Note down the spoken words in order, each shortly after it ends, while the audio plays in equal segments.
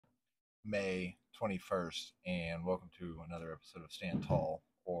May 21st, and welcome to another episode of Stand Tall,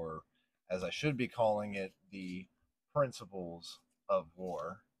 or as I should be calling it, the principles of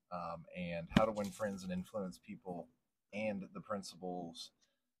war, and how to win friends and influence people, and the principles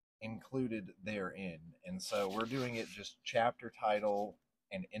included therein. And so we're doing it just chapter title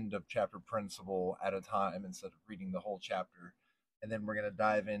and end of chapter principle at a time instead of reading the whole chapter. And then we're going to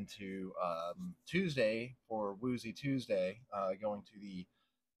dive into Tuesday for Woozy Tuesday, going to the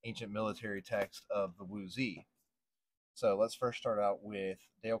ancient military text of the Woozy. So let's first start out with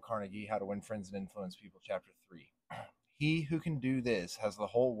Dale Carnegie, How to Win Friends and Influence People, Chapter 3. He who can do this has the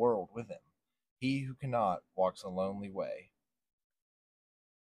whole world with him. He who cannot walks a lonely way.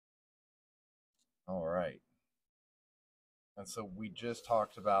 All right. And so we just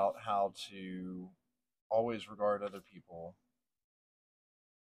talked about how to always regard other people.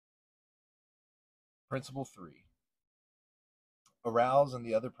 Principle 3, arouse in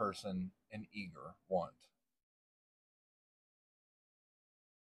the other person an eager want.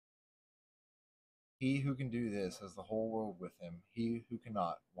 He who can do this has the whole world with him. He who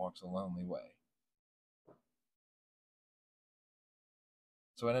cannot walks a lonely way.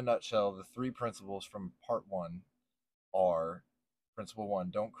 So, in a nutshell, the three principles from part one are: Principle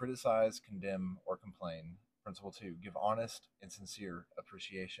 1, don't criticize, condemn, or complain. Principle 2, give honest and sincere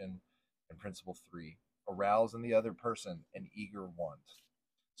appreciation. And Principle 3, arouse in the other person an eager want.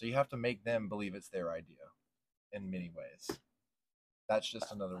 So you have to make them believe it's their idea in many ways. That's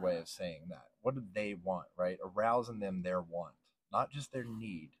just another way of saying that. What do they want, right? Arouse in them their want, not just their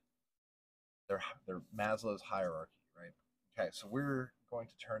need, their Maslow's hierarchy, right? Okay, so we're going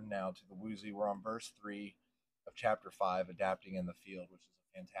to turn now to the Woozy. We're on verse 3 of chapter 5, adapting in the field, which is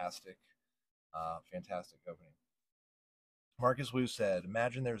a fantastic opening. Marcus Wu said,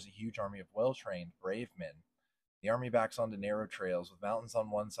 imagine there's a huge army of well-trained, brave men. The army backs onto narrow trails with mountains on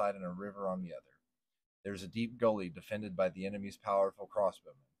one side and a river on the other. There's a deep gully defended by the enemy's powerful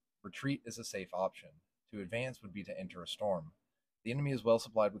crossbowmen. Retreat is a safe option. To advance would be to enter a storm. The enemy is well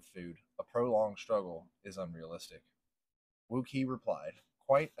supplied with food. A prolonged struggle is unrealistic. Wu Qi replied,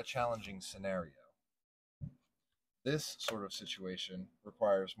 quite a challenging scenario. This sort of situation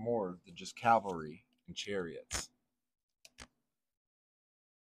requires more than just cavalry and chariots.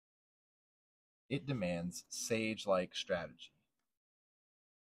 It demands sage-like strategy.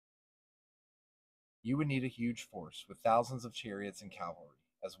 You would need a huge force with thousands of chariots and cavalry,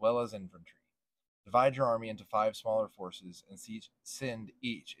 as well as infantry. Divide your army into 5 smaller forces and send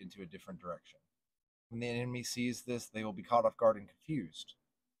each into a different direction. When the enemy sees this, they will be caught off guard and confused.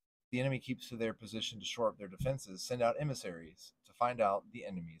 If the enemy keeps to their position to shore up their defenses, send out emissaries to find out the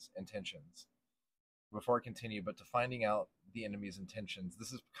enemy's intentions. Before I continue, but to finding out the enemy's intentions,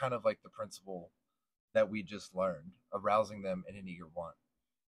 this is kind of like the principle that we just learned, arousing them in an eager want.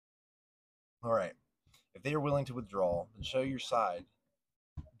 All right. If they are willing to withdraw,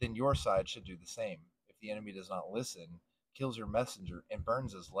 then your side should do the same. If the enemy does not listen, kills your messenger, and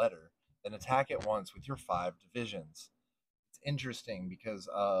burns his letter, then attack at once with your 5 divisions. It's interesting because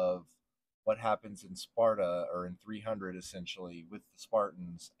of what happens in Sparta, or in 300 essentially, with the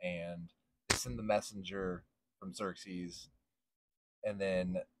Spartans, and they send the messenger from Xerxes, and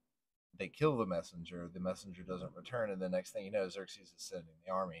then they kill the messenger doesn't return, and the next thing you know, Xerxes is sending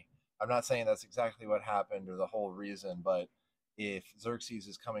the army. I'm not saying that's exactly what happened or the whole reason, but if Xerxes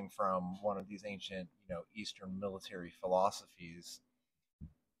is coming from one of these ancient, Eastern military philosophies,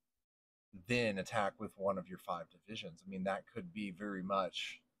 then attack with one of your 5 divisions. I mean, that could be very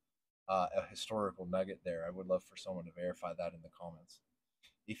much a historical nugget there. I would love for someone to verify that in the comments.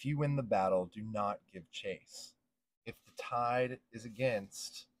 If you win the battle, do not give chase. If the tide is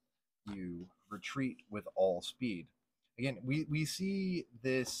against you, retreat with all speed. Again, we see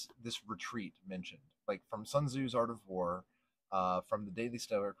this retreat mentioned, like from Sun Tzu's Art of War, from the Daily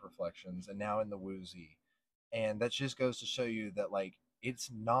Stoic Reflections, and now in the Woozy. And that just goes to show you that, like,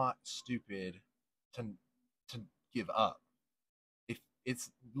 it's not stupid to to give up. If it's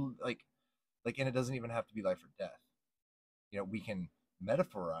and it doesn't even have to be life or death. We can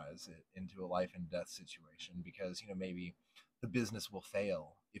metaphorize it into a life and death situation, because maybe the business will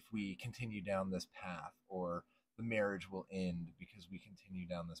fail if we continue down this path, or the marriage will end because we continue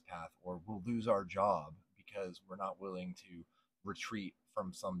down this path, or we'll lose our job because we're not willing to retreat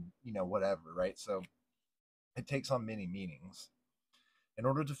from some, whatever, right? So it takes on many meanings. In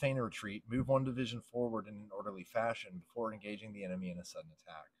order to feign a retreat, move one division forward in an orderly fashion before engaging the enemy in a sudden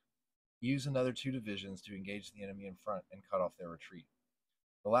attack. Use another 2 divisions to engage the enemy in front and cut off their retreat.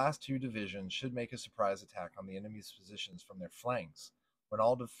 The last 2 divisions should make a surprise attack on the enemy's positions from their flanks. When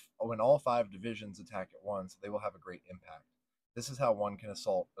all 5 divisions attack at once, they will have a great impact. This is how one can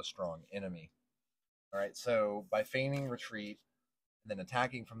assault a strong enemy. All right, so by feigning retreat and then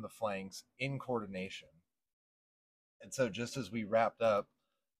attacking from the flanks in coordination. And so, just as we wrapped up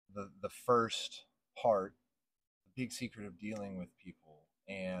the first part, the big secret of dealing with people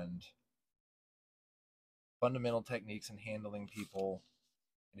and fundamental techniques in handling people.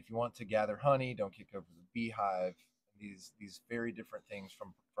 And if you want to gather honey, don't kick over the beehive. These very different things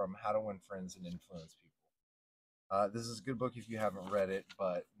from how to win friends and influence people. This is a good book if you haven't read it,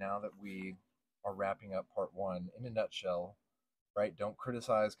 but now that we are wrapping up part one, in a nutshell, right? Don't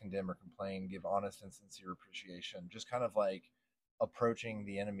criticize, condemn, or complain. Give honest and sincere appreciation. Just kind of like approaching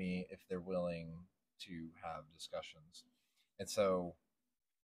the enemy if they're willing to have discussions. And so,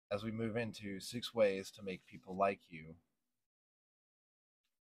 as we move into 6 ways to make people like you,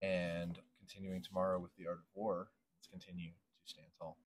 and continuing tomorrow with the art of war, let's continue to stand tall.